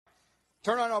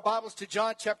Turn on our Bibles to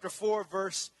John chapter 4,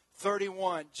 verse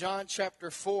 31. John chapter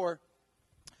 4,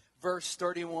 verse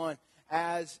 31.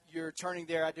 As you're turning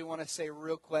there, I do want to say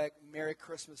real quick, Merry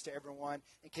Christmas to everyone.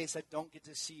 In case I don't get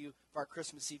to see you for our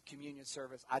Christmas Eve communion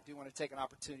service, I do want to take an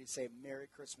opportunity to say Merry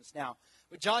Christmas now.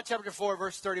 But John chapter 4,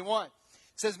 verse 31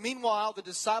 says, Meanwhile, the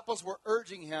disciples were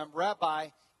urging him, Rabbi,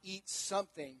 eat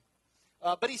something.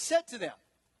 But he said to them,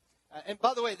 and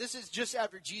by the way, this is just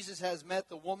after Jesus has met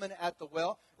the woman at the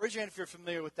well. Raise your hand if you're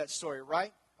familiar with that story,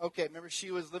 right? Okay, remember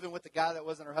she was living with the guy that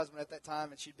wasn't her husband at that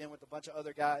time, and she'd been with a bunch of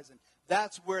other guys, and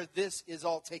that's where this is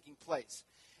all taking place.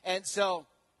 And so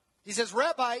he says,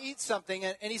 Rabbi, eat something.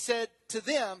 And he said to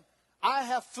them, I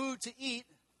have food to eat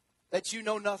that you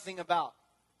know nothing about.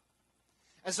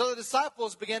 And so the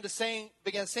disciples began saying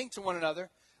to one another,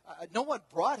 no one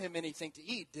brought him anything to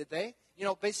eat, did they? You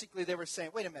know, basically they were saying,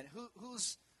 wait a minute,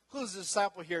 who's the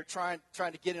disciple here trying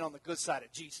to get in on the good side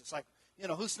of Jesus? Like, you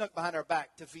know, who snuck behind our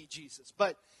back to feed Jesus?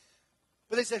 But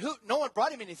they said, no one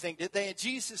brought him anything, did they? And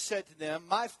Jesus said to them,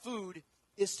 my food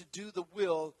is to do the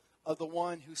will of the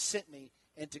one who sent me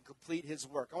and to complete his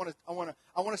work. I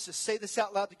want us to say this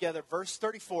out loud together. Verse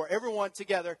 34, everyone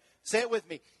together, say it with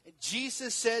me. And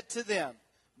Jesus said to them,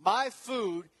 my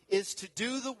food is to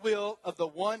do the will of the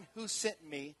one who sent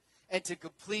me and to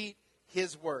complete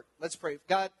his work. Let's pray.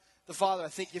 God, the Father, I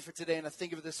thank you for today, and I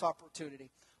thank you for this opportunity.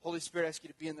 Holy Spirit, I ask you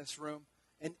to be in this room,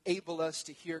 enable us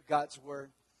to hear God's word.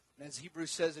 And as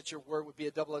Hebrews says, that your word would be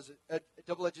a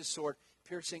double-edged sword,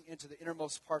 piercing into the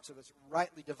innermost parts of us,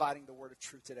 rightly dividing the word of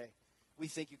truth today. We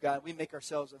thank you, God. We make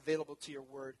ourselves available to your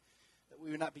word, that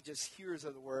we would not be just hearers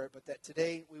of the word, but that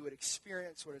today we would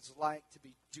experience what it's like to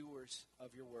be doers of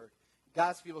your word.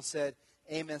 God's people said,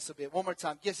 amen, so be it. One more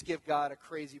time, just give God a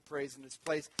crazy praise in this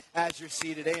place as you're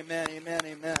seated. Amen, amen,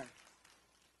 amen.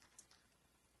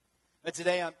 But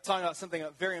today I'm talking about something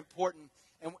very important.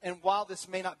 And while this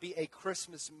may not be a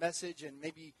Christmas message and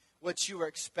maybe what you are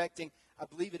expecting, I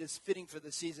believe it is fitting for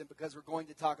the season because we're going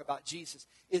to talk about Jesus.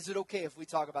 Is it okay if we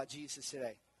talk about Jesus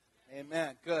today?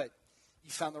 Amen. Good.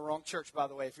 You found the wrong church, by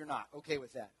the way, if you're not okay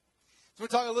with that. So we're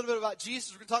talking a little bit about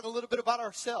Jesus. We're going to talk a little bit about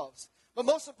ourselves. But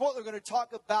most importantly, we're going to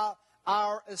talk about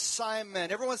our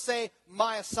assignment. Everyone say,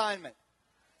 my assignment.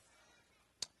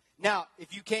 Now,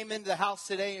 if you came into the house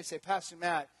today and you say, Pastor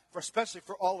Matt, especially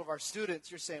for all of our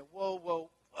students, you're saying, whoa,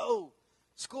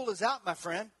 school is out, my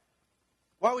friend.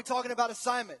 Why are we talking about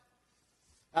assignment?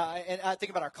 And I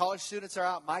think about our college students are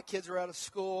out. My kids are out of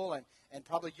school, and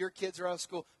probably your kids are out of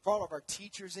school. For all of our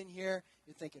teachers in here,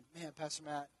 you're thinking, man, Pastor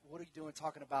Matt, what are you doing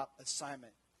talking about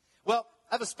assignment? Well,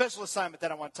 I have a special assignment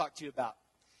that I want to talk to you about.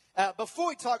 Before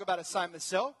we talk about assignments,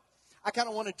 though, I kind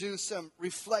of want to do some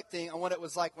reflecting on what it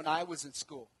was like when I was in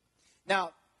school.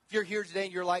 Now, if you're here today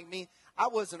and you're like me, I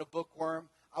wasn't a bookworm.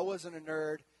 I wasn't a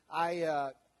nerd.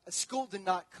 School did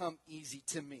not come easy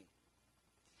to me.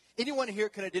 Anyone here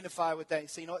can identify with that and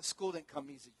say, you know what, school didn't come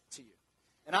easy to you.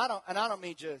 And I don't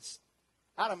mean just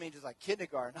like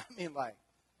kindergarten. I mean like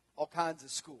all kinds of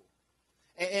school.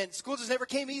 And school just never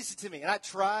came easy to me. And I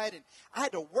tried, and I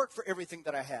had to work for everything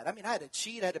that I had. I mean, I had to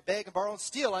cheat, I had to beg and borrow and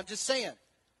steal. I'm just saying.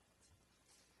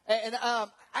 And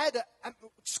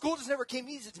school just never came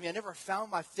easy to me. I never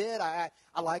found my fit. I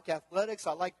like athletics,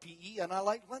 I like PE, and I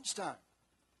like lunchtime.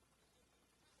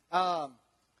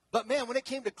 But man, when it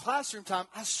came to classroom time,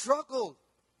 I struggled.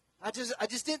 I just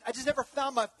never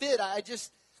found my fit.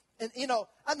 And you know,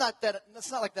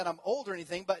 it's not like that I'm old or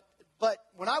anything, but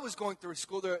when I was going through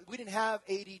school, we didn't have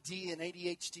ADD and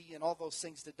ADHD and all those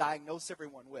things to diagnose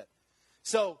everyone with.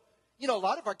 So, you know, a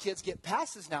lot of our kids get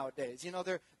passes nowadays. You know,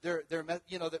 they're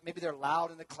you know, that maybe they're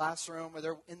loud in the classroom or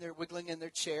they're in there wiggling in their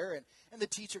chair, and the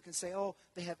teacher can say, oh,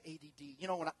 they have ADD. You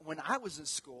know, when I was in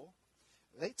school,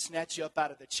 they'd snatch you up out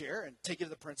of the chair and take you to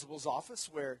the principal's office,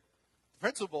 where the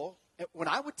principal, when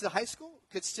I went to high school,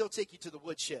 could still take you to the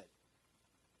woodshed.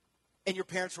 And your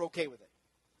parents were okay with it.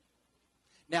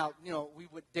 Now, you know, we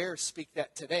would dare speak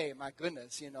that today. My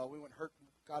goodness, you know, we wouldn't hurt,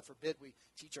 God forbid we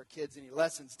teach our kids any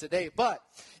lessons today. But,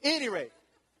 at any rate,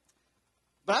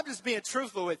 but I'm just being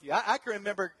truthful with you. I can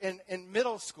remember in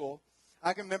middle school,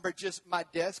 I can remember just my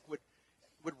desk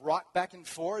would rock back and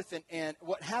forth. And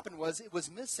what happened was it was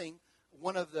missing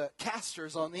one of the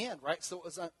casters on the end, right? So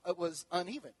it was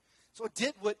uneven. So it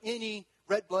did what any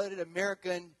red-blooded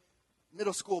American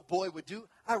middle school boy would do.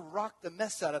 I rocked the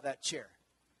mess out of that chair.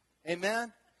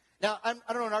 Amen? Now, I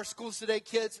don't know, in our schools today,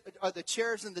 kids, are the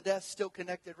chairs and the desks still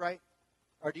connected, right?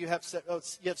 Or do you have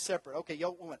you have separate? Okay,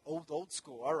 y'all went old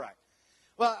school. All right.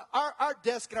 Well, our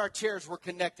desk and our chairs were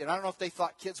connected. I don't know if they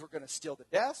thought kids were going to steal the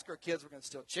desk or kids were going to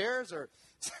steal chairs or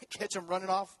catch them running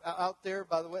off out there,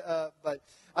 by the way. But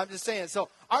I'm just saying. So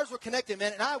ours were connected,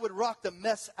 man, and I would rock the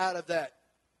mess out of that.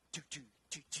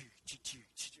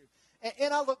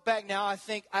 And I look back now, I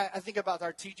think about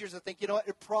our teachers. I think, you know what,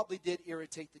 it probably did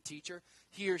irritate the teacher.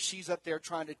 He or she's up there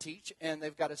trying to teach, and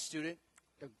they've got a student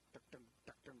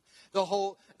the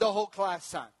whole class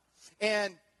time.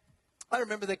 And I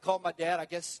remember they called my dad. I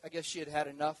guess she had had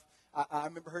enough. I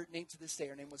remember her name to this day.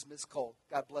 Her name was Miss Cole.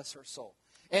 God bless her soul.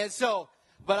 And so,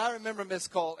 but I remember Miss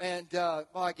Cole, and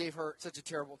I gave her such a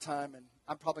terrible time, and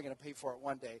I'm probably going to pay for it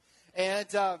one day. And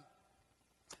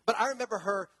but I remember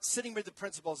her sitting with the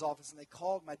principal's office, and they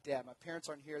called my dad. My parents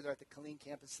aren't here; they're at the Killeen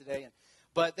campus today.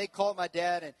 But they called my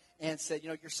dad and said, you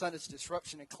know, your son is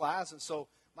disruption in class. And so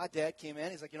my dad came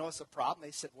in. He's like, you know, what's the problem?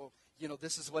 They said, well, you know,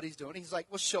 this is what he's doing. He's like,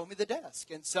 well, show me the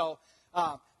desk. And so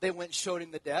they went and showed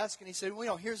him the desk, and he said, well, you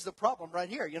know, here's the problem right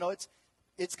here. You know,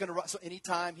 it's going to, so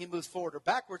anytime he moves forward or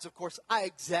backwards, of course, I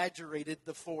exaggerated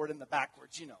the forward and the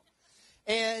backwards, you know.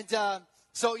 And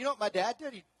so, you know what my dad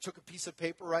did? He took a piece of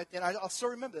paper right then. I'll still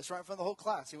remember this right in front of the whole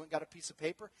class. He went and got a piece of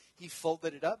paper. He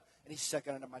folded it up, and he stuck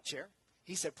it under my chair.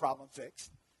 He said, problem fixed.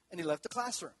 And he left the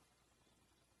classroom.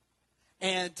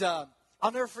 And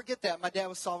I'll never forget that. My dad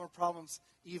was solving problems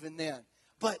even then.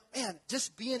 But, man,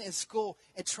 just being in school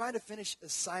and trying to finish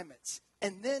assignments.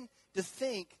 And then to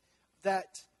think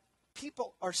that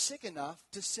people are sick enough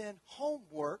to send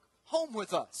homework home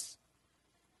with us.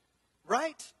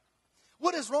 Right?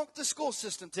 What is wrong with the school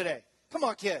system today? Come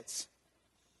on, kids.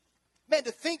 Man,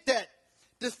 to think that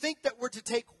we're to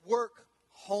take work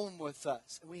home with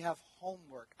us, and we have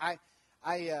homework. I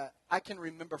can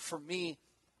remember, for me,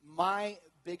 my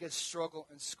biggest struggle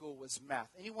in school was math.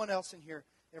 Anyone else in here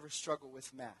ever struggle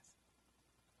with math?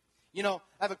 You know,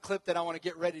 I have a clip that I want to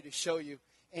get ready to show you,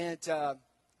 and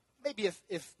maybe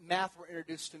if math were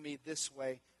introduced to me this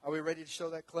way, are we ready to show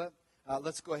that clip?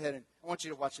 Let's go ahead, and I want you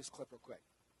to watch this clip real quick.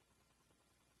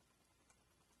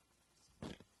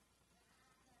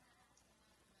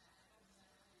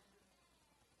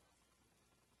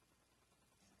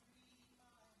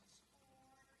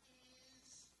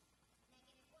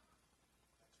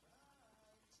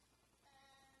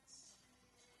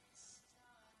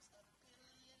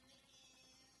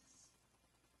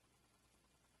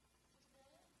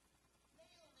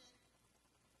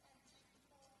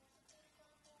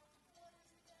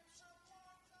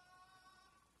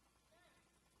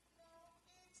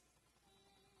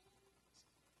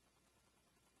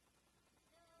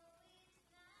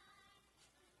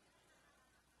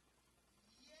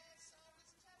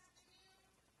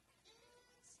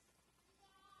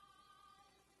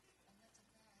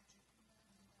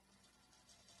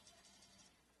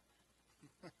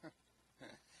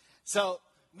 So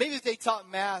maybe if they taught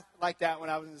math like that when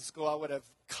I was in school, I would have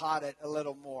caught it a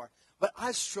little more. But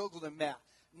I struggled in math.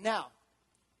 Now,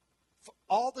 for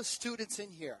all the students in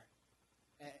here,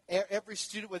 every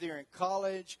student, whether you're in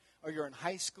college or you're in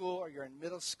high school or you're in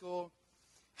middle school,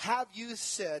 have you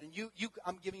said, and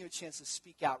I'm giving you a chance to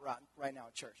speak out right now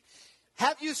at church.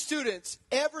 Have you students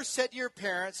ever said to your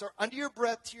parents or under your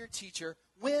breath to your teacher,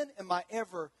 when am I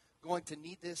ever going to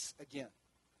need this again?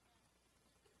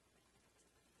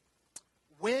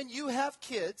 When you have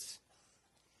kids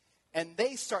and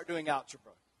they start doing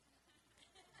algebra,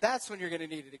 that's when you're going to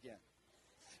need it again.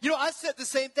 You know, I said the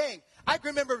same thing. I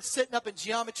remember sitting up in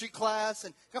geometry class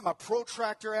and got my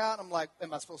protractor out. I'm like,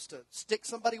 am I supposed to stick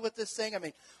somebody with this thing? I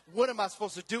mean, what am I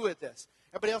supposed to do with this?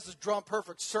 Everybody else is drawing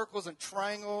perfect circles and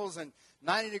triangles and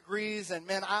 90 degrees. And,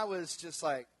 man, I was just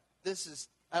like,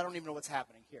 I don't even know what's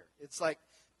happening here. It's like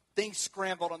things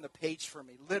scrambled on the page for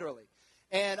me, literally.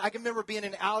 And I can remember being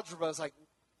in algebra. I was like,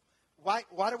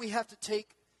 why do we have to take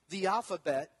the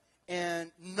alphabet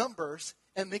and numbers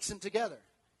and mix them together?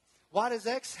 Why does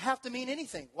X have to mean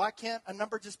anything? Why can't a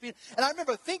number just be? And I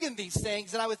remember thinking these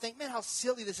things, and I would think, man, how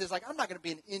silly this is. Like, I'm not going to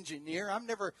be an engineer. I'm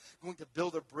never going to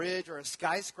build a bridge or a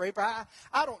skyscraper.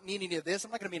 I don't need any of this. I'm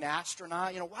not going to be an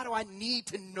astronaut. You know, why do I need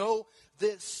to know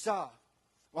this stuff?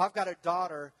 Well, I've got a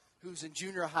daughter who's in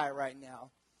junior high right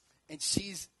now, and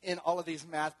she's in all of these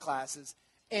math classes.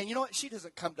 And you know what? She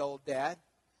doesn't come to old Dad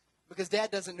because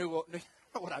Dad doesn't know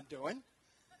what I'm doing.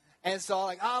 And so I'm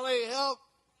like, Ollie, help.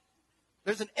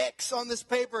 There's an X on this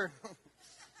paper.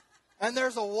 And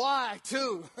there's a Y,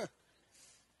 too.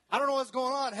 I don't know what's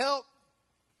going on. Help.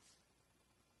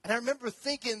 And I remember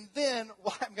thinking then,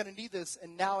 why I'm going to need this.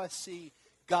 And now I see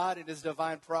God in his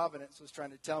divine providence was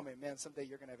trying to tell me, man, someday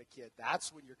you're going to have a kid.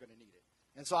 That's when you're going to need it.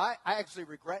 And so I actually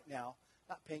regret now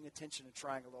not paying attention and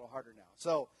trying a little harder now.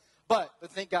 So, but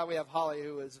thank God we have Holly,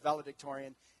 who is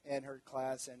valedictorian in her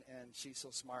class, and she's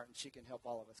so smart, and she can help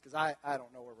all of us, because I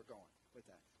don't know where we're going with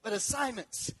that. But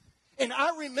assignments. And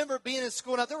I remember being in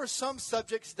school. Now, there were some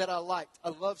subjects that I liked. I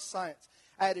loved science.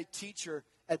 I had a teacher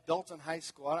at Belton High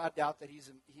School. I doubt that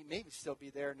he may still be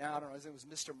there now. I don't know. His name was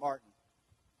Mr. Martin.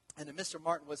 And Mr.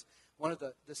 Martin was one of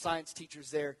the science teachers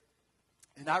there.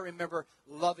 And I remember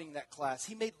loving that class.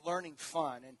 He made learning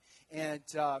fun, and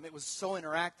it was so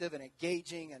interactive and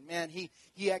engaging. And, man,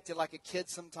 he acted like a kid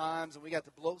sometimes, and we got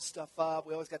to blow stuff up.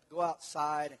 We always got to go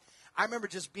outside. And I remember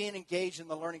just being engaged in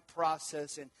the learning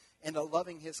process and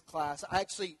loving his class. I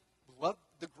actually loved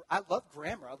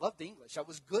grammar. I loved English. I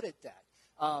was good at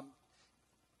that.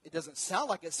 It doesn't sound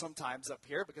like it sometimes up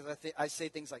here because I say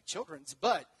things like children's,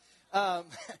 but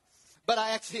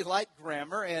I actually liked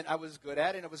grammar, and I was good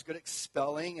at it, and I was good at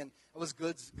spelling, and I was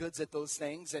good at those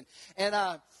things. And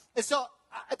so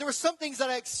there were some things that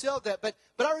I excelled at, but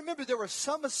I remember there were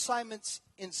some assignments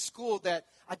in school that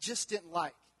I just didn't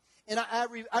like. And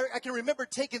I can remember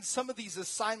taking some of these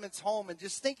assignments home and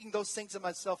just thinking those things to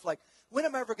myself, like, when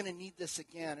am I ever going to need this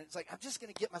again? And it's like, I'm just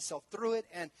going to get myself through it,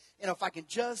 and if I can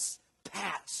just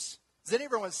pass. Has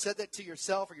anyone said that to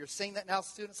yourself, or you're saying that now,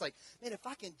 students? Like, man, if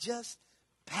I can just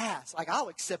pass, like, I'll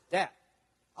accept that.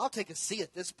 I'll take a C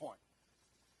at this point.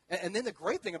 And then the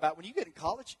great thing about when you get in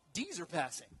college, D's are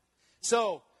passing.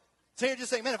 So you're just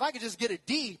saying, man, if I could just get a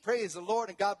D, praise the Lord,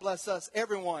 and God bless us,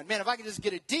 everyone. Man, if I could just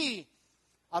get a D,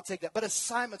 I'll take that. But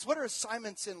assignments, what are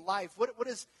assignments in life? What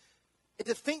is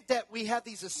to think that we have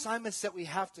these assignments that we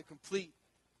have to complete?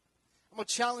 I'm going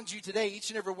to challenge you today, each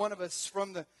and every one of us,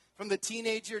 from the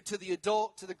teenager to the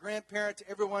adult to the grandparent to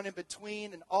everyone in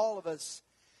between, and all of us,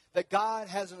 that God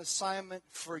has an assignment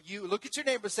for you. Look at your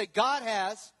neighbor and say, God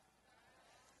has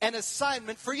an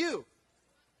assignment for you.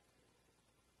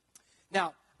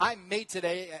 Now, I made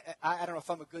today, I don't know if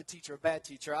I'm a good teacher or a bad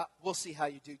teacher. We'll see how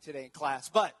you do today in class.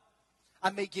 But I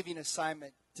may give you an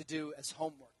assignment to do as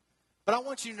homework. But I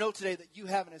want you to know today that you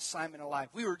have an assignment in life.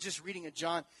 We were just reading in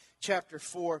John chapter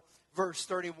 4, verse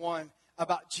 31,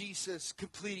 about Jesus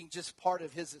completing just part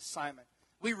of his assignment.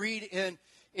 We read in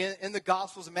the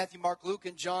Gospels of Matthew, Mark, Luke,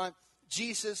 and John,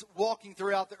 Jesus walking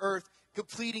throughout the earth,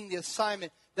 completing the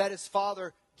assignment that his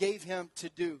Father gave him to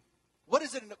do. What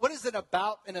is it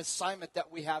about an assignment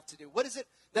that we have to do? What is it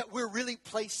that we're really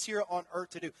placed here on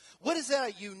earth to do? What is that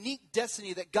a unique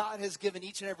destiny that God has given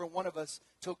each and every one of us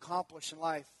to accomplish in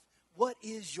life? What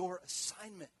is your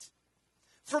assignment?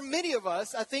 For many of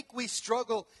us, I think we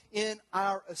struggle in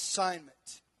our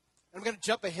assignment. And I'm going to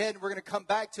jump ahead and we're going to come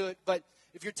back to it. But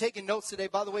if you're taking notes today,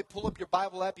 by the way, pull up your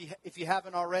Bible app if you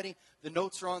haven't already. The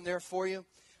notes are on there for you.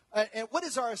 And what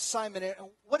is our assignment? And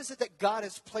what is it that God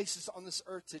has placed us on this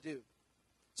earth to do?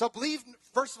 So I believe,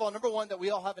 first of all, number one, that we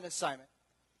all have an assignment.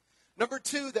 Number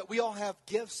two, that we all have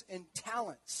gifts and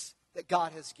talents that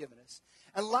God has given us.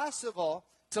 And last of all,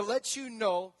 to let you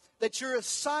know that your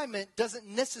assignment doesn't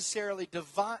necessarily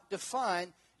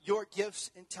define your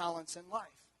gifts and talents in life.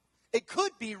 It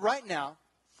could be right now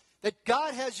that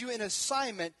God has you in an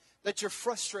assignment that you're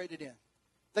frustrated in,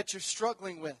 that you're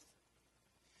struggling with,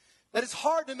 that it's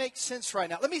hard to make sense right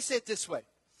now. Let me say it this way.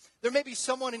 There may be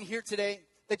someone in here today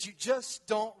that you just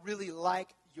don't really like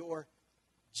your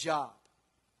job.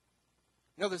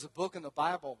 You know, there's a book in the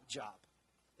Bible, Job.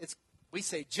 We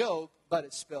say Job, but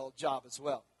it's spelled job as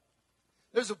well.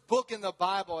 There's a book in the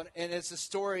Bible, and it's a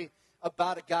story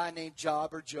about a guy named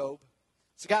Job or Job.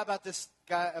 It's about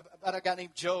a guy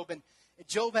named Job, and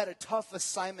Job had a tough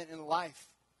assignment in life.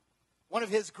 One of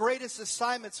his greatest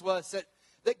assignments was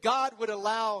that God would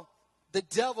allow the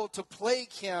devil to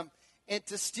plague him and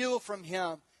to steal from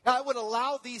him. God would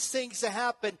allow these things to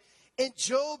happen. And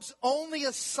Job's only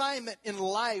assignment in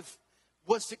life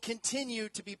was to continue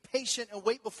to be patient and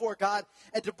wait before God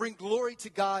and to bring glory to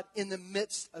God in the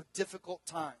midst of difficult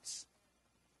times.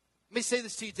 Let me say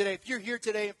this to you today. If you're here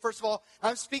today, first of all,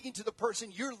 I'm speaking to the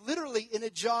person, you're literally in a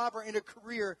job or in a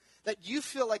career that you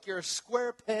feel like you're a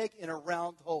square peg in a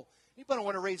round hole. Anybody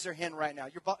want to raise their hand right now?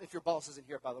 If your boss isn't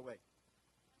here, by the way.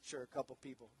 Sure, a couple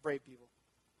people, brave people.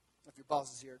 If your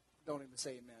boss is here, don't even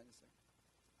say amen.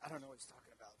 I don't know what he's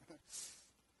talking about.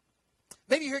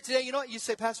 Maybe you're here today, you know what? You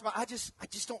say, Pastor, I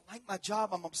just don't like my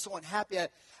job. I'm so unhappy. I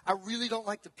really don't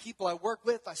like the people I work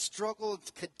with. I struggle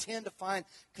to contend to find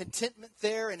contentment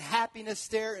there and happiness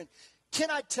there. And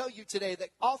can I tell you today that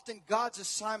often God's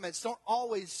assignments don't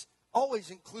always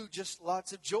include just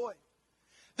lots of joy.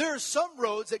 There are some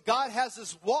roads that God has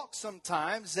us walk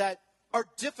sometimes that are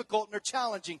difficult and are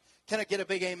challenging. Can I get a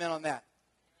big amen on that?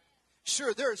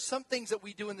 Sure, there are some things that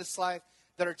we do in this life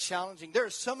that are challenging. There are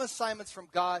some assignments from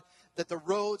God that the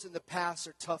roads and the paths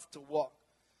are tough to walk.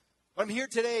 But I'm here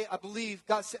today, I believe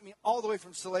God sent me all the way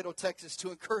from Salado, Texas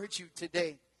to encourage you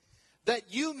today that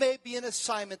you may be in an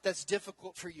assignment that's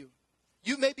difficult for you.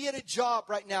 You may be at a job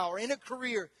right now or in a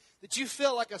career that you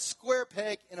feel like a square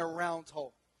peg in a round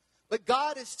hole. But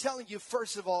God is telling you,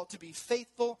 first of all, to be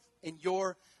faithful in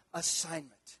your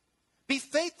assignment. Be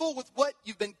faithful with what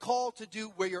you've been called to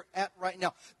do where you're at right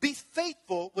now. Be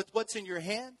faithful with what's in your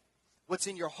hand, what's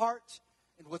in your heart,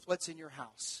 and with what's in your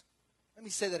house. Let me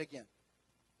say that again.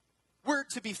 We're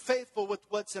to be faithful with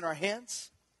what's in our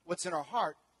hands, what's in our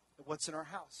heart, and what's in our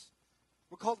house.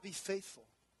 We're called to be faithful.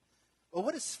 But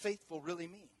what does faithful really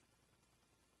mean?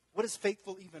 What does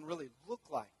faithful even really look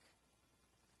like?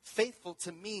 Faithful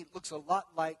to me looks a lot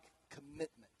like commitment.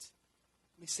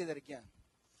 Let me say that again.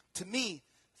 To me,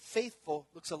 faithful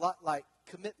looks a lot like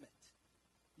commitment.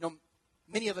 You know,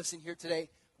 many of us in here today,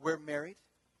 we're married.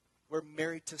 We're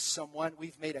married to someone.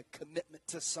 We've made a commitment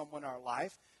to someone in our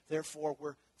life. Therefore,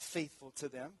 we're faithful to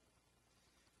them.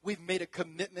 We've made a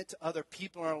commitment to other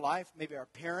people in our life, maybe our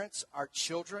parents, our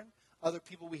children, other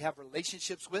people we have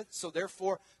relationships with. So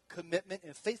therefore, commitment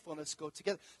and faithfulness go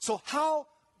together. So how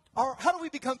do we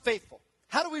become faithful?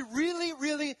 How do we really,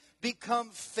 really become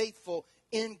faithful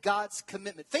in God's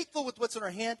commitment? Faithful with what's in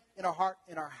our hand, in our heart,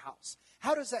 in our house.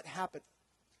 How does that happen?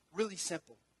 Really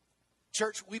simple.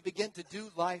 Church, we begin to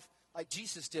do life like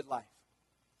Jesus did life.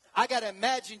 I got to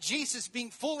imagine Jesus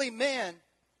being fully man,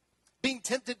 being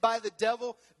tempted by the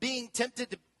devil, being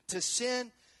tempted to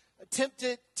sin,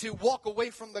 tempted to walk away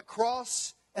from the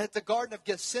cross at the Garden of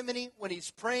Gethsemane when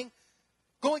he's praying,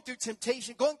 going through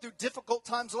temptation, going through difficult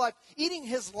times of life, eating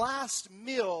his last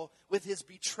meal with his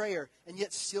betrayer, and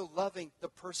yet still loving the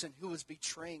person who was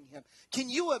betraying him. Can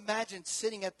you imagine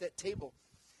sitting at that table?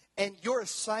 And your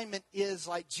assignment is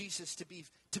like Jesus, to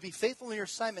be faithful in your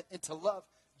assignment and to love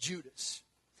Judas.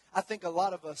 I think a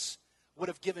lot of us would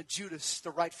have given Judas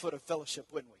the right foot of fellowship,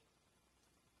 wouldn't we?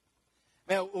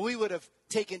 Man, we would have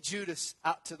taken Judas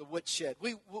out to the woodshed.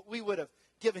 We would have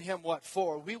given him what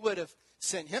for? We would have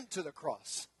sent him to the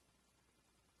cross.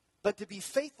 But to be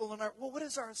faithful in what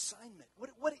is our assignment?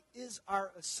 What is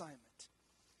our assignment?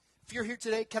 If you're here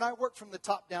today, can I work from the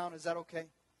top down? Is that okay?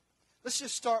 Let's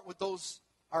just start with those,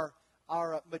 our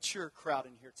mature crowd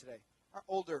in here today, our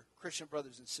older Christian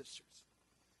brothers and sisters.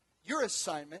 Your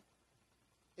assignment,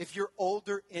 if you're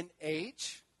older in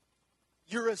age,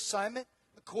 your assignment,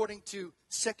 according to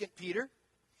 2 Peter,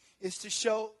 is to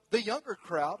show the younger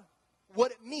crowd what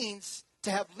it means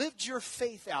to have lived your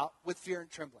faith out with fear and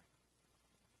trembling.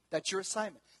 That's your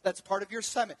assignment. That's part of your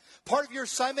assignment. Part of your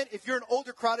assignment, if you're an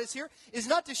older crowd is here, is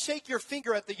not to shake your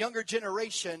finger at the younger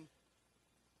generation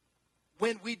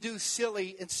when we do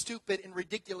silly and stupid and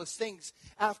ridiculous things.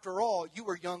 After all, you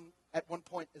were young at one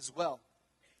point as well.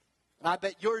 And I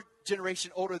bet your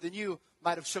generation older than you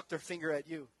might have shook their finger at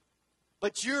you.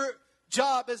 But your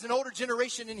job as an older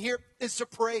generation in here is to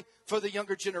pray for the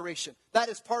younger generation. That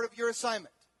is part of your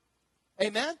assignment.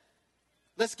 Amen?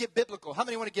 Let's get biblical. How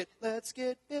many want to get, let's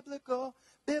get biblical,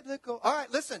 biblical. All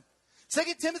right, listen. 2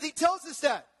 Timothy tells us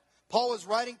that. Paul is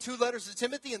writing 2 letters to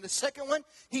Timothy. In the second one,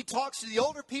 he talks to the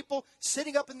older people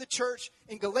sitting up in the church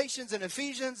in Galatians and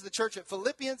Ephesians, the church at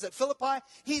Philippians, at Philippi.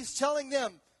 He's telling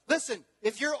them, listen,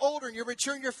 if you're older and you're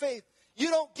mature in your faith, you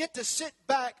don't get to sit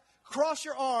back, cross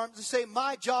your arms, and say,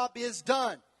 my job is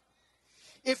done.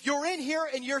 If you're in here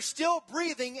and you're still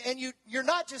breathing and you're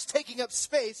not just taking up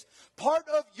space, part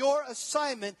of your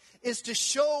assignment is to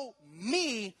show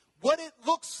me what it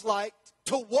looks like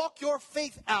to walk your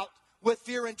faith out with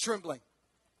fear and trembling.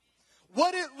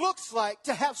 What it looks like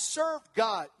to have served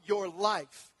God your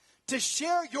life, to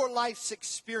share your life's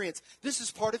experience. This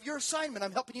is part of your assignment.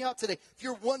 I'm helping you out today. If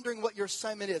you're wondering what your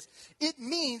assignment is, it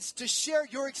means to share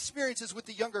your experiences with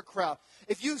the younger crowd.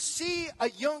 If you see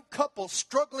a young couple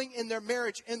struggling in their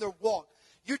marriage, in their walk,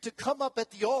 you're to come up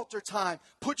at the altar time,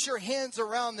 put your hands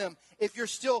around them if your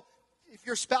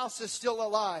spouse is still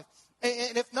alive.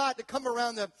 And if not, to come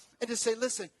around them and to say,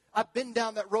 listen, I've been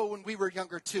down that road when we were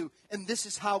younger too, and this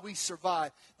is how we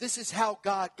survived. This is how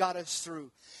God got us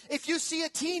through. If you see a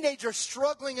teenager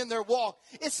struggling in their walk,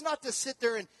 it's not to sit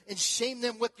there and shame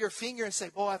them with your finger and say,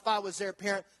 boy, if I was their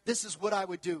parent, this is what I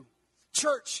would do.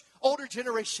 Church, older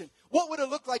generation, what would it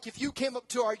look like if you came up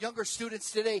to our younger students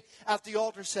today at the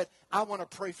altar and said, I want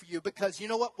to pray for you because you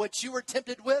know what you were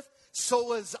tempted with, so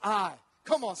was I.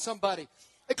 Come on, somebody.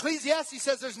 Ecclesiastes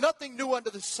says there's nothing new under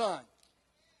the sun.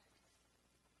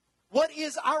 What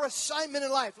is our assignment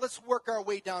in life? Let's work our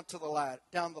way down the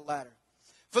ladder.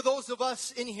 For those of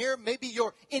us in here, maybe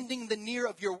you're ending the near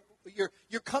of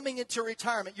you're coming into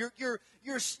retirement.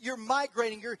 You're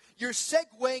migrating. You're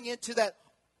segueing into that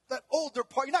that older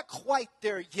part. You're not quite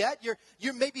there yet.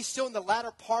 You're maybe still in the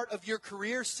latter part of your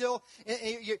career still.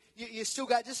 You still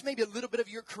got just maybe a little bit of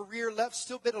your career left,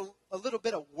 still a little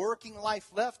bit of working life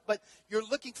left, but you're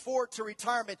looking forward to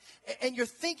retirement. And you're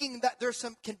thinking that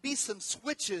can be some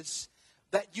switches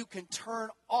that you can turn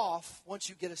off once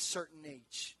you get a certain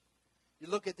age. You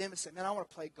look at them and say, man, I want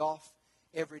to play golf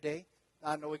every day.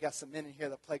 I know we got some men in here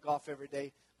that play golf every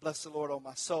day. Bless the Lord, oh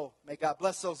my soul. May God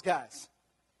bless those guys.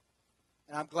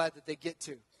 And I'm glad that they get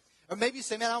to. Or maybe you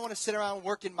say, man, I want to sit around and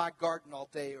work in my garden all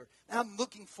day. Or I'm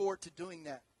looking forward to doing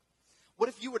that. What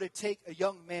if you were to take a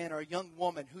young man or a young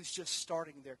woman who's just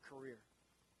starting their career,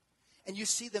 and you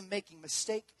see them making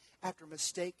mistake after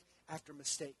mistake after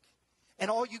mistake, and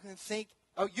all you can think,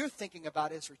 you're thinking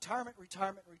about is retirement,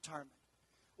 retirement, retirement.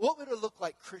 What would it look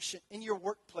like, Christian, in your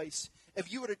workplace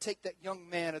if you were to take that young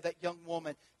man or that young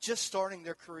woman just starting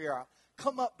their career out,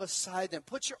 come up beside them,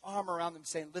 put your arm around them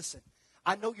saying, listen,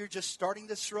 I know you're just starting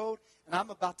this road, and I'm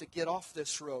about to get off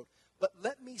this road, but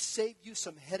let me save you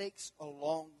some headaches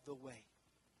along the way.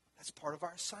 That's part of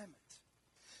our assignment.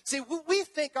 See, we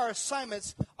think our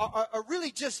assignments are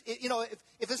really just, if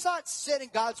it's not said in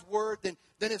God's word, then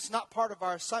it's not part of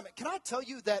our assignment. Can I tell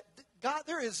you that God,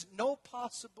 there is no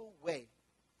possible way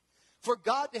for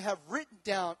God to have written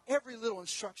down every little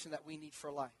instruction that we need for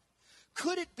life?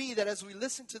 Could it be that as we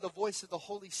listen to the voice of the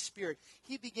Holy Spirit,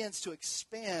 He begins to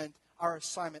expand our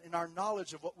assignment and our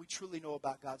knowledge of what we truly know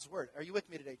about God's word? Are you with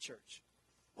me today, church?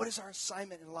 What is our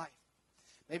assignment in life?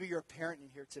 Maybe you're a parent in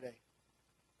here today.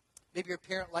 Maybe you're a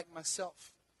parent like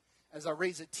myself. As I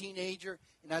raise a teenager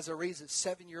and as I raise a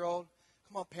 7-year-old,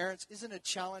 come on, parents, isn't it a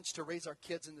challenge to raise our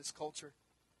kids in this culture?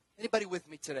 Anybody with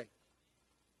me today?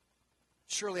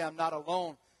 Surely I'm not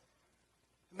alone.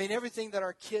 I mean, everything that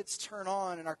our kids turn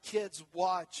on and our kids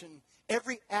watch, and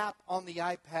every app on the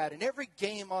iPad and every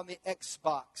game on the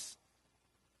Xbox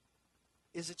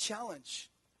is a challenge.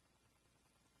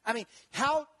 I mean,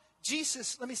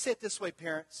 let me say it this way,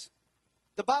 parents.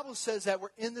 The Bible says that we're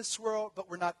in this world, but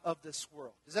we're not of this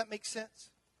world. Does that make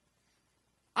sense?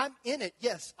 I'm in it,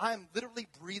 yes. I'm literally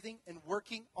breathing and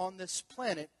working on this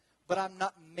planet, but I'm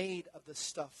not made of the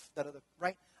stuff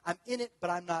right? I'm in it, but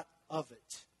I'm not of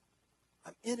it.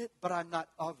 I'm in it, but I'm not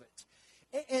of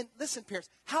it. And listen, parents,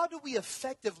 how do we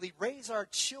effectively raise our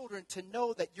children to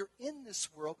know that you're in this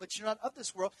world, but you're not of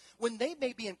this world, when they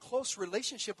may be in close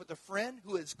relationship with a friend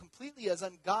who is completely as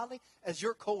ungodly as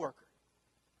your coworker?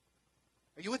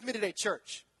 Are you with me today,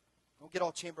 church? Don't get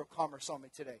all Chamber of Commerce on me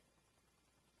today.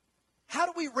 How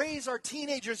do we raise our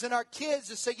teenagers and our kids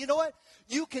to say, you know what?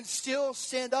 You can still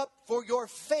stand up for your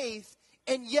faith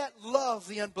and yet love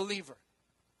the unbeliever.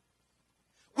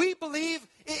 We believe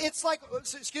it's like,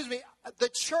 the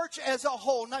church as a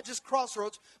whole, not just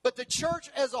Crossroads, but the church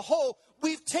as a whole,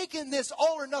 we've taken this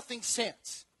all or nothing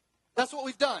stance. That's what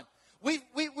we've done.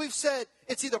 We've said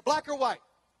it's either black or white.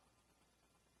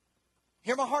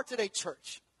 Hear my heart today,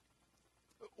 church.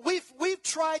 We've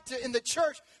tried to, in the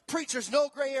church, preach there's no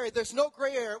gray area. There's no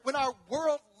gray area. When our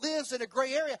world lives in a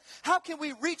gray area, how can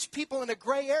we reach people in a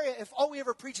gray area if all we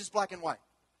ever preach is black and white?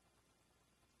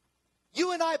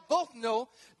 You and I both know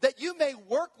that you may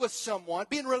work with someone,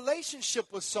 be in relationship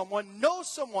with someone, know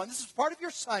someone, this is part of your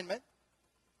assignment,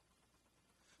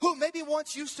 who maybe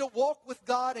once used to walk with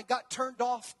God and got turned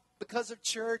off because of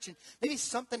church, and maybe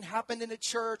something happened in a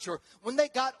church, or when they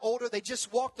got older, they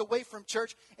just walked away from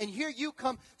church, and here you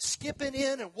come skipping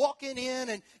in and walking in,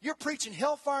 and you're preaching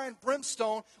hellfire and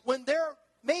brimstone when they're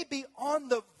maybe on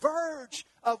the verge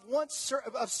of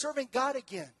serving God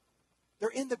again. They're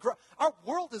in our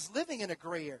world is living in a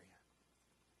gray area.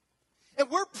 And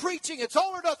we're preaching, it's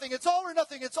all or nothing, it's all or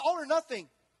nothing, it's all or nothing.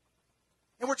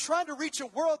 And we're trying to reach a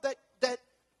world that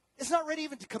is not ready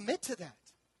even to commit to that.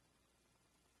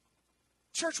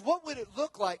 Church, what would it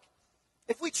look like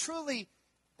if we truly,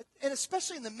 and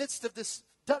especially in the midst of this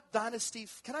Duck Dynasty,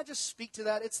 can I just speak to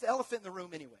that? It's the elephant in the room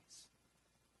anyways.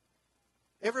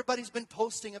 Everybody's been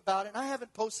posting about it, and I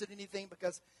haven't posted anything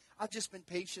because I've just been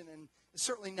patient, and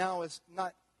certainly now is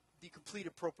not the complete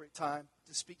appropriate time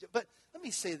to speak to it. But let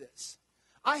me say this.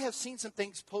 I have seen some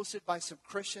things posted by some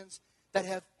Christians that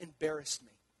have embarrassed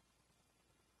me.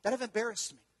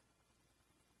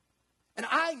 And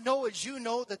I know, as you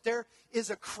know, that there is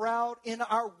a crowd in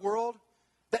our world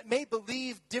that may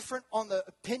believe different on the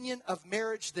opinion of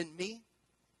marriage than me.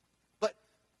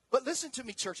 But listen to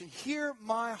me, church, and hear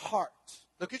my heart.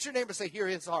 Look at your neighbor and say, hear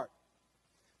his heart.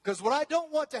 Because what I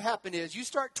don't want to happen is you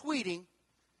start tweeting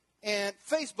and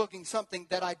Facebooking something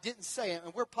that I didn't say,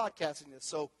 and we're podcasting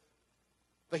this,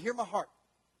 but hear my heart.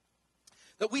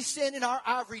 That we stand in our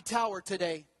ivory tower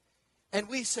today, and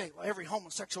we say, well, every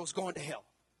homosexual is going to hell.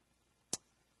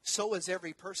 so is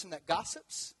every person that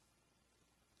gossips.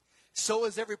 So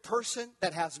is every person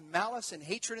that has malice and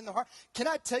hatred in the heart. Can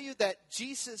I tell you that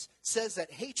Jesus says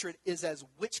that hatred is as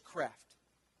witchcraft?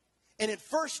 And in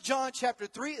 1 John chapter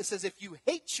 3, it says, if you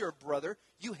hate your brother,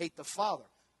 you hate the Father.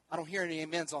 I don't hear any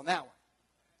amens on that one.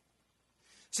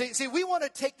 See, we want to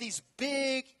take these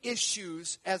big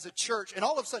issues as a church, and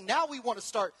all of a sudden now we want to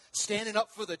start standing up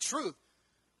for the truth.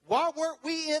 Why weren't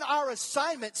we in our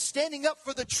assignment standing up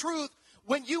for the truth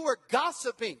when you were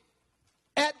gossiping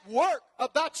at work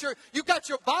about you got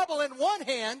your Bible in one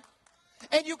hand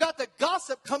and you got the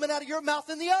gossip coming out of your mouth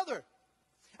in the other?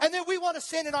 And then we want to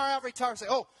stand in our ivory tower and say,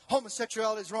 oh,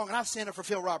 homosexuality is wrong, and I stand up for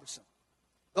Phil Robertson.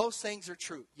 Those things are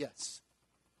true, yes.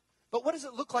 But what does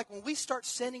it look like when we start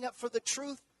standing up for the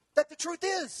truth that the truth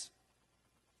is?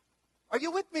 Are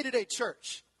you with me today,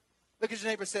 church? Look at your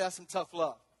neighbor and say, that's some tough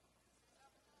love.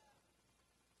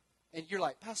 And you're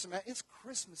like, Pastor Matt, it's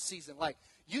Christmas season. Like,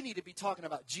 you need to be talking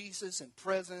about Jesus and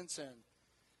presents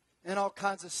and all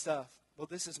kinds of stuff. Well,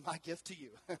 this is my gift to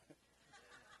you.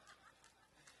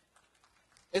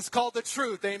 It's called the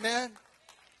truth, amen?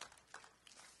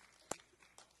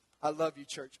 I love you,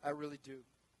 church. I really do.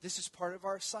 This is part of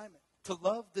our assignment, to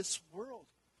love this world.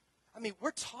 I mean,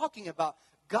 we're talking about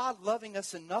God loving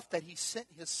us enough that he sent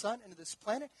his son into this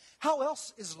planet. How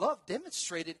else is love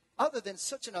demonstrated other than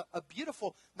such a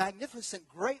beautiful, magnificent,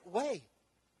 great way?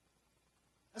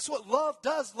 That's what love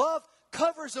does. Love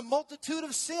covers a multitude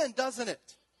of sin, doesn't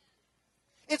it?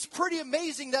 It's pretty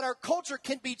amazing that our culture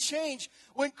can be changed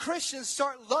when Christians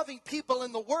start loving people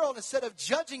in the world instead of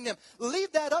judging them.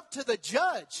 Leave that up to the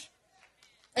judge.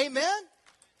 Amen?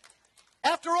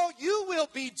 After all, you will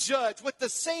be judged with the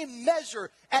same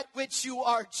measure at which you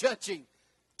are judging.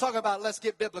 Talk about let's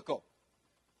get biblical.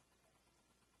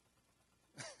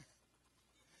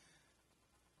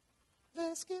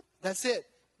 That's it.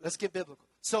 Let's get biblical.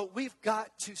 So we've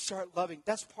got to start loving.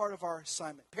 That's part of our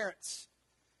assignment. Parents,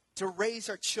 to raise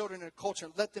our children in a culture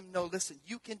and let them know, listen,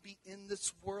 you can be in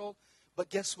this world, but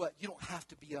guess what? You don't have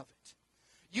to be of it.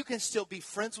 You can still be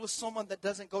friends with someone that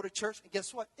doesn't go to church, and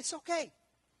guess what? It's okay.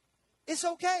 It's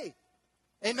okay.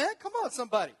 Amen? Come on,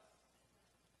 somebody.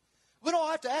 We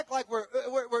don't have to act like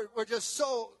we're just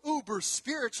so uber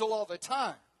spiritual all the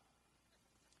time.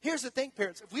 Here's the thing,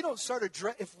 parents. If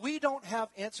we don't have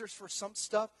answers for some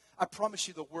stuff, I promise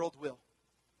you the world will.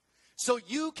 So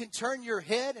you can turn your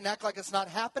head and act like it's not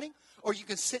happening, or you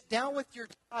can sit down with your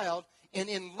child and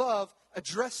in love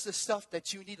address the stuff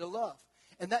that you need to love.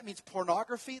 And that means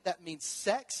pornography, that means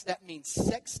sex, that means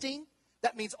sexting,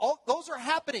 that means all those are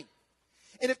happening.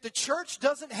 And if the church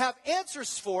doesn't have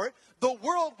answers for it, the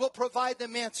world will provide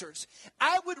them answers.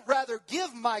 I would rather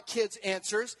give my kids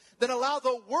answers than allow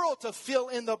the world to fill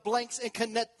in the blanks and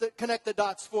connect the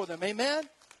dots for them. Amen?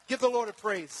 Give the Lord a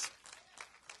praise.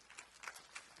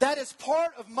 That is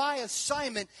part of my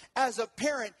assignment as a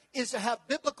parent, is to have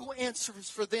biblical answers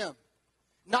for them.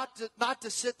 Not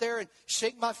to sit there and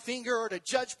shake my finger or to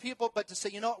judge people, but to say,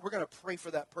 you know what, we're going to pray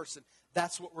for that person.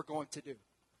 That's what we're going to do.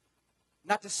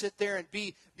 Not to sit there and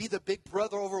be the big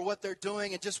brother over what they're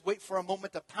doing and just wait for a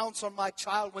moment to pounce on my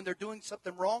child when they're doing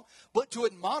something wrong, but to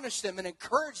admonish them and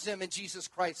encourage them in Jesus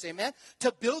Christ, amen?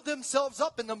 To build themselves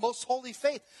up in the most holy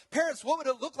faith. Parents, what would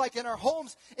it look like in our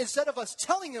homes? Instead of us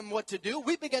telling them what to do,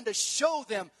 we begin to show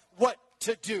them what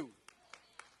to do.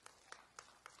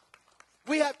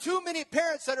 We have too many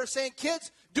parents that are saying,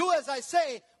 kids, do as I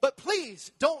say, but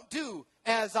please don't do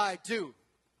as I do.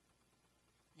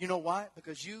 You know why?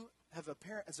 Because you as a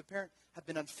parent, have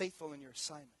been unfaithful in your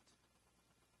assignment.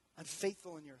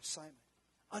 Unfaithful in your assignment.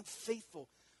 Unfaithful.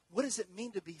 What does it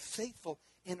mean to be faithful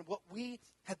in what we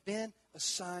have been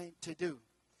assigned to do?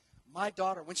 My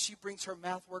daughter, when she brings her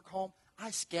math work home,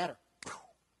 I scatter.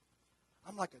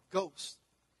 I'm like a ghost.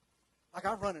 Like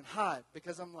I run and hide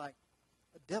because I'm like,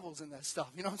 the devil's in that stuff.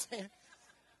 You know what I'm saying?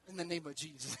 In the name of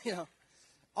Jesus. You know.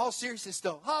 All seriousness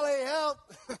though. Holly, help.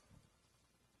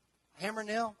 Hammer,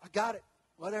 nail, I got it.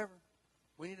 Whatever.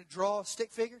 We need to draw a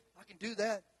stick figure. I can do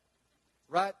that.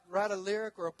 Write a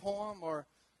lyric or a poem or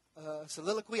a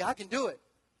soliloquy. I can do it.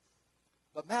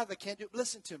 But math, I can't do it.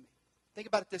 Listen to me. Think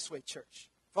about it this way, church.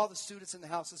 For all the students in the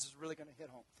house, this is really going to hit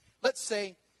home. Let's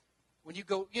say when you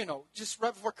go, just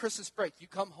right before Christmas break, you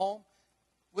come home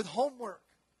with homework.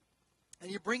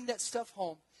 And you bring that stuff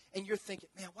home and you're thinking,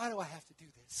 man, why do I have to do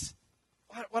this?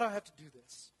 Why do I have to do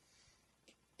this?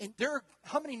 And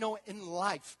how many know in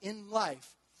life,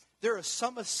 there are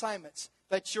some assignments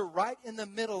that you're right in the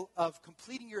middle of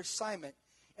completing your assignment.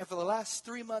 And for the last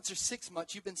 3 months or 6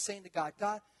 months, you've been saying to God,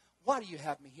 God, why do you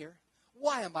have me here?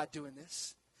 Why am I doing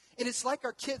this? And it's like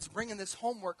our kids bringing this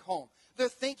homework home. They're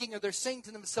thinking or they're saying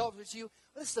to themselves or to you,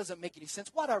 well, this doesn't make any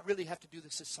sense. Why do I really have to do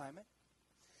this assignment?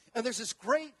 And there's this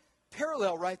great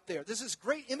parallel right there. There's this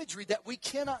great imagery that we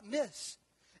cannot miss.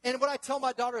 And what I tell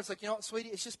my daughter is like, you know what, sweetie,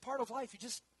 it's just part of life.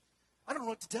 I don't know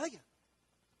what to tell you.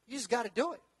 You just got to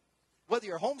do it. Whether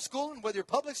you're homeschooling, whether you're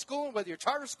public schooling, whether you're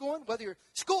charter schooling, whether you're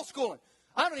school schooling.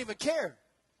 I don't even care.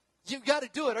 You've got to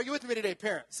do it. Are you with me today,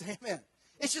 parents? Amen.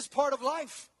 It's just part of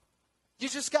life. You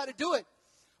just got to do it.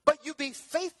 But you be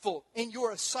faithful in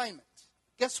your assignment.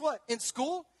 Guess what? In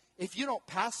school, if you don't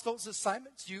pass those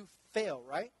assignments, you fail,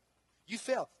 right? You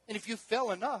fail. And if you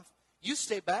fail enough, you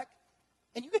stay back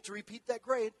and you get to repeat that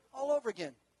grade all over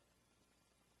again.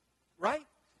 Right?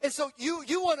 And so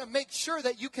you want to make sure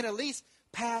that you can at least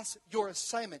pass your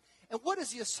assignment. And what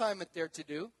is the assignment there to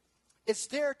do? It's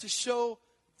there to show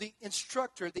the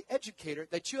instructor, the educator,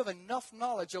 that you have enough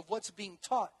knowledge of what's being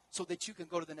taught so that you can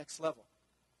go to the next level.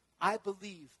 I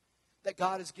believe that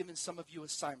God has given some of you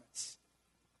assignments.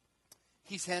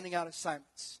 He's handing out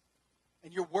assignments.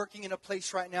 And you're working in a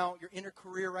place right now, you're in a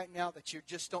career right now that you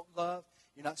just don't love,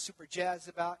 you're not super jazzed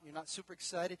about, you're not super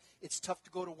excited. It's tough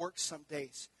to go to work some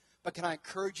days. But can I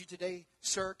encourage you today,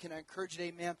 sir? Can I encourage you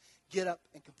today, ma'am? Get up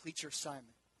and complete your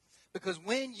assignment. Because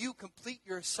when you complete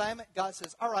your assignment, God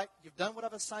says, all right, you've done what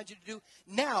I've assigned you to do.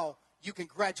 Now you can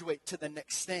graduate to the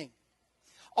next thing.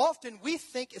 Often we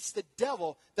think it's the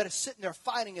devil that is sitting there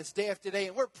fighting us day after day.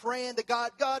 And we're praying to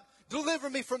God, God, deliver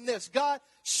me from this. God,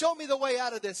 show me the way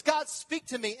out of this. God, speak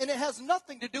to me. And it has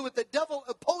nothing to do with the devil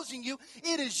opposing you.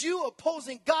 It is you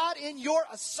opposing God in your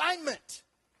assignment.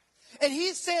 And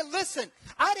he's saying, listen,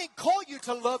 I didn't call you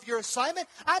to love your assignment.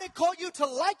 I didn't call you to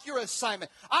like your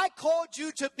assignment. I called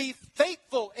you to be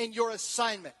faithful in your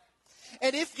assignment.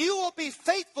 And if you will be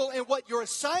faithful in what you're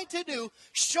assigned to do,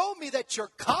 show me that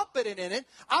you're competent in it,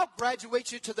 I'll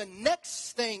graduate you to the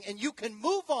next thing. And you can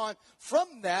move on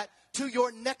from that to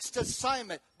your next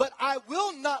assignment. But I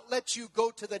will not let you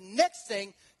go to the next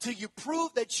thing till you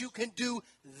prove that you can do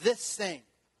this thing.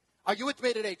 Are you with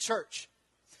me today, church?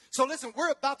 So listen,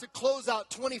 we're about to close out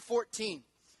 2014.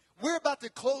 We're about to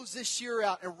close this year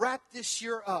out and wrap this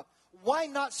year up. Why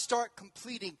not start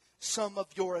completing some of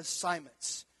your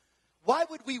assignments? Why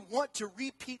would we want to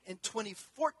repeat in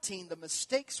 2014 the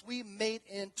mistakes we made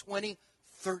in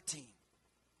 2013?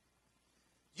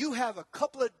 You have a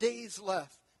couple of days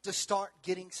left to start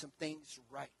getting some things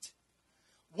right.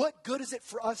 What good is it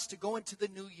for us to go into the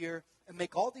new year and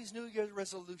make all these New Year's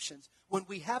resolutions when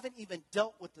we haven't even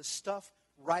dealt with the stuff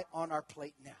right on our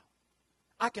plate now?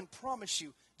 I can promise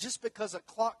you, just because a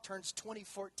clock turns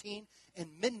 2014 and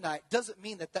midnight doesn't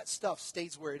mean that that stuff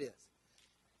stays where it is.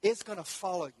 It's going to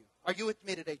follow you. Are you with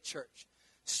me today, church?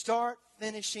 Start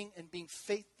finishing and being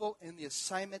faithful in the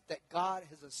assignment that God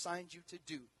has assigned you to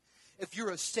do. If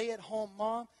you're a stay-at-home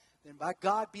mom, then by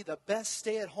God, be the best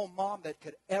stay-at-home mom that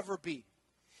could ever be.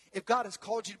 If God has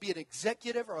called you to be an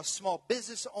executive or a small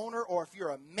business owner, or if you're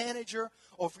a manager,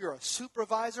 or if you're a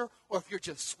supervisor, or if you're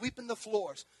just sweeping the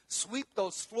floors, sweep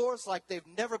those floors like they've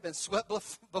never been swept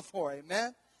before.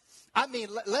 Amen? I mean,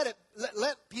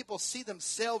 let people see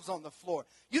themselves on the floor.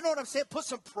 You know what I'm saying? Put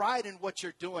some pride in what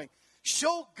you're doing.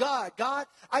 Show God,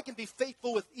 I can be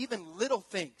faithful with even little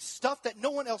things, stuff that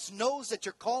no one else knows that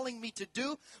you're calling me to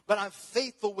do, but I'm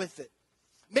faithful with it.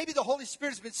 Maybe the Holy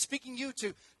Spirit has been speaking you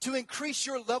to increase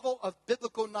your level of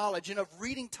biblical knowledge and of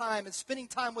reading time and spending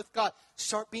time with God.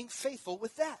 Start being faithful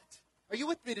with that. Are you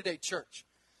with me today, church?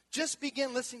 Just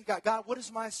begin listening to God. God, what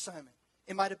is my assignment?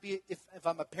 It might be, if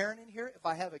I'm a parent in here, if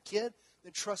I have a kid,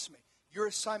 then trust me, your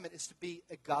assignment is to be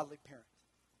a godly parent.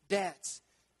 Dads,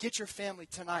 get your family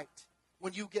tonight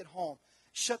when you get home.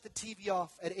 Shut the TV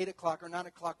off at 8 o'clock or 9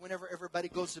 o'clock whenever everybody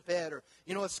goes to bed. Or,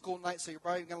 it's school night, so you're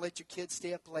probably going to let your kids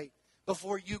stay up late.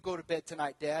 Before you go to bed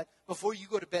tonight, Dad, before you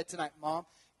go to bed tonight, Mom,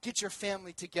 get your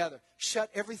family together. Shut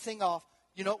everything off.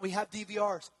 We have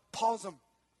DVRs. Pause them.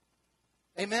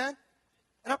 Amen?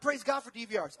 And I praise God for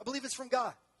DVRs. I believe it's from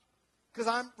God. Because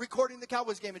I'm recording the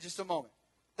Cowboys game in just a moment.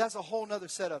 That's a whole other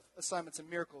set of assignments and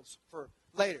miracles for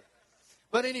later.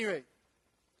 But at any rate,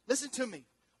 listen to me.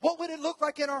 What would it look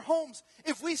like in our homes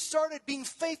if we started being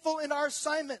faithful in our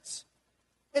assignments?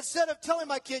 Instead of telling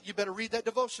my kid, you better read that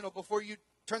devotional before you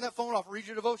turn that phone off, read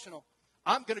your devotional.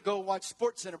 I'm going to go watch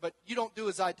Sports Center, but you don't do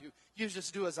as I do. You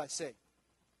just do as I say.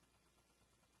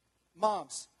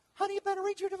 Moms, honey, you better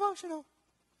read your devotional.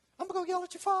 I'm going to go yell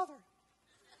at your father.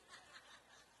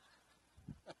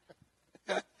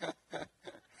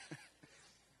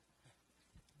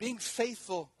 Being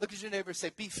faithful. Look at your neighbor and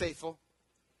say, be faithful.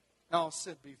 No, I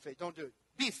said be faithful. Don't do it.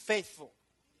 Be faithful.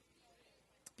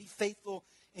 Be faithful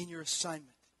in your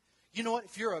assignment. You know what?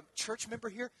 If you're a church member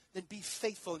here, then be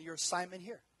faithful in your assignment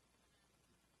here.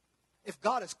 If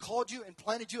God has called you and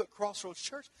planted you at Crossroads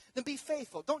Church, then be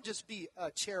faithful. Don't just be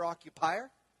a chair occupier.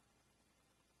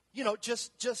 You know,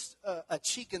 just a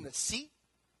cheek in the seat.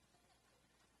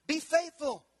 Be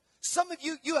faithful. Some of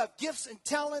you, you have gifts and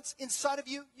talents inside of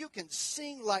you. You can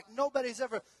sing like nobody's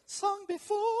ever sung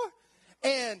before.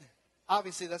 And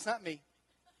obviously that's not me.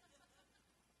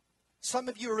 Some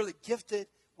of you are really gifted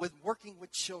with working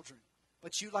with children.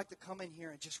 But you like to come in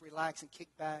here and just relax and kick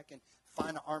back and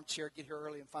find an armchair, get here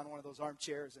early and find one of those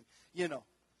armchairs. And, you know,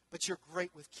 but you're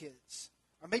great with kids.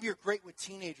 Or maybe you're great with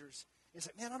teenagers. It's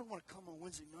like, man, I don't want to come on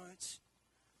Wednesday nights.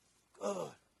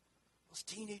 Ugh, those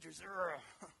teenagers,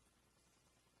 ugh.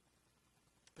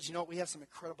 But you know what? We have some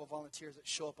incredible volunteers that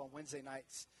show up on Wednesday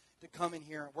nights to come in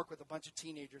here and work with a bunch of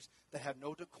teenagers that have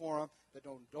no decorum, that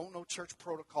don't know church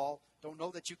protocol, don't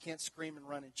know that you can't scream and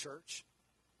run in church.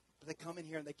 But they come in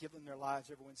here and they give them their lives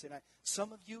every Wednesday night.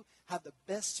 Some of you have the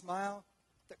best smile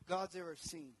that God's ever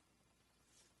seen.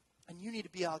 And you need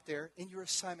to be out there in your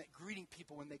assignment greeting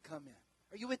people when they come in.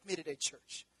 Are you with me today,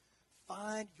 church?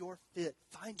 Find your fit.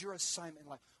 Find your assignment in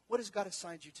life. What has God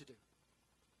assigned you to do?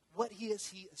 What has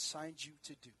He assigned you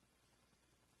to do?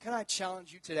 Can I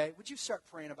challenge you today? Would you start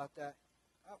praying about that?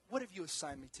 What have you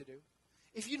assigned me to do?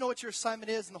 If you know what your assignment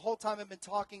is, and the whole time I've been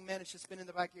talking, man, it's just been in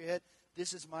the back of your head,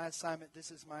 this is my assignment,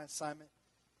 this is my assignment.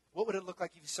 What would it look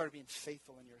like if you started being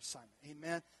faithful in your assignment?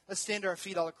 Amen. Let's stand to our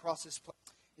feet all across this place.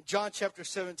 In John chapter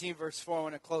 17, verse 4, I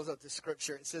want to close out this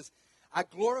scripture. It says, I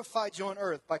glorified you on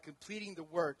earth by completing the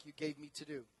work you gave me to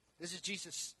do. This is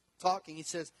Jesus talking. He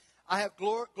says, I have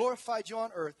glorified you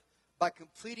on earth by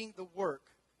completing the work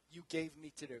you gave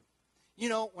me to do. You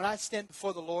know, when I stand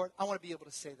before the Lord, I want to be able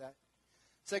to say that.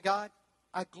 Say, God,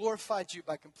 I glorified you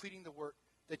by completing the work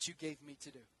that you gave me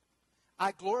to do.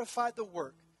 I glorified the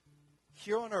work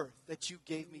here on earth that you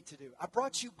gave me to do. I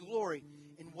brought you glory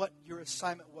in what your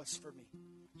assignment was for me.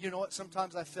 You know what?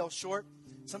 Sometimes I fell short.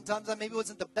 Sometimes I maybe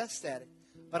wasn't the best at it,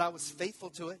 but I was faithful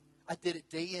to it. I did it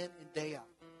day in and day out.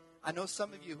 I know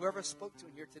some of you, whoever I spoke to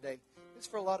in here today, it's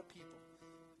for a lot of people.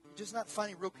 You're just not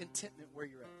finding real contentment where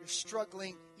you're at. You're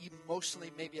struggling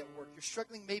emotionally maybe at work. You're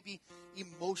struggling maybe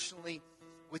emotionally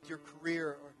with your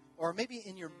career or maybe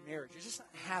in your marriage. You're just not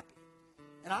happy.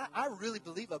 And I really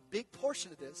believe a big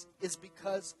portion of this is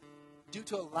because due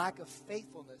to a lack of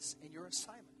faithfulness in your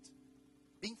assignment.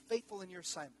 Being faithful in your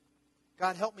assignment.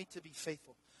 God, help me to be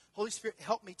faithful. Holy Spirit,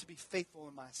 help me to be faithful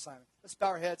in my assignment. Let's bow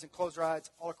our heads and close our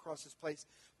eyes all across this place.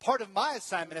 Part of my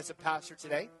assignment as a pastor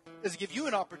today is to give you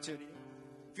an opportunity.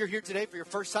 If you're here today for your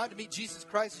first time to meet Jesus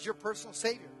Christ as your personal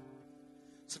Savior.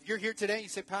 So if you're here today and you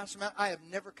say, Pastor Matt, I have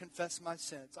never confessed my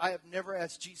sins. I have never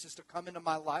asked Jesus to come into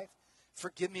my life.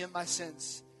 Forgive me of my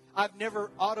sins. I've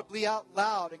never audibly out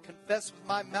loud and confessed with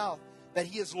my mouth that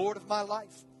He is Lord of my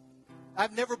life.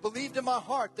 I've never believed in my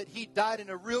heart that He died in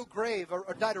a real grave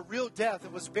or died a real death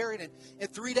and was buried and in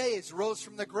 3 days rose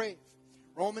from the grave.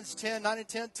 Romans 10, 9 and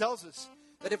 10 tells us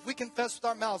that if we confess with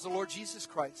our mouths the Lord Jesus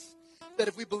Christ, that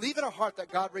if we believe in our heart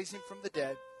that God raised Him from the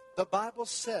dead, the Bible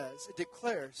says, it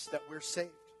declares that we're saved.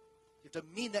 You have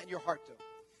to mean that in your heart, though.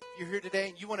 If you're here today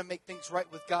and you want to make things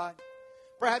right with God,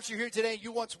 perhaps you're here today and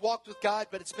you once walked with God,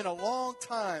 but it's been a long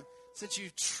time since you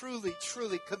truly,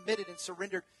 truly committed and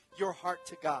surrendered your heart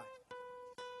to God.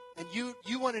 And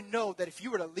you want to know that if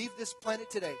you were to leave this planet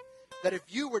today, that if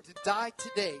you were to die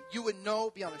today, you would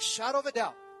know beyond a shadow of a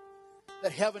doubt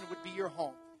that heaven would be your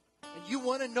home. And you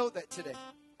want to know that today.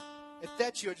 If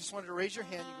that's you, I just wanted to raise your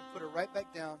hand. You can put it right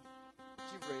back down.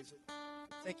 You raise it.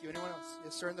 Thank you. Anyone else?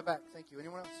 Yes, sir, in the back. Thank you.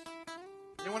 Anyone else?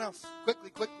 Anyone else?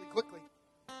 Quickly, quickly, quickly.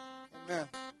 Amen.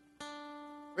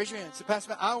 Raise your hand. Say, Pastor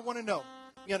Matt, I want to know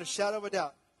beyond a shadow of a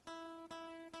doubt.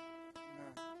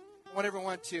 Amen. I want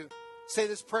everyone to say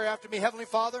this prayer after me. Heavenly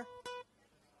Father,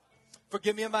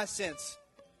 forgive me of my sins.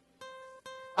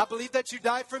 I believe that you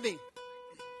died for me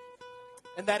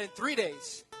and that in 3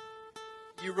 days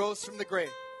you rose from the grave.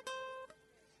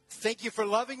 Thank you for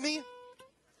loving me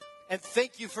and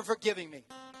thank you for forgiving me.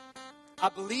 I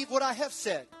believe what I have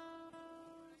said.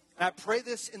 And I pray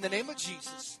this in the name of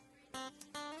Jesus.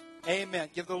 Amen.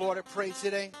 Give the Lord a praise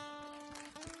today.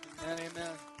 Amen.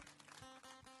 Amen.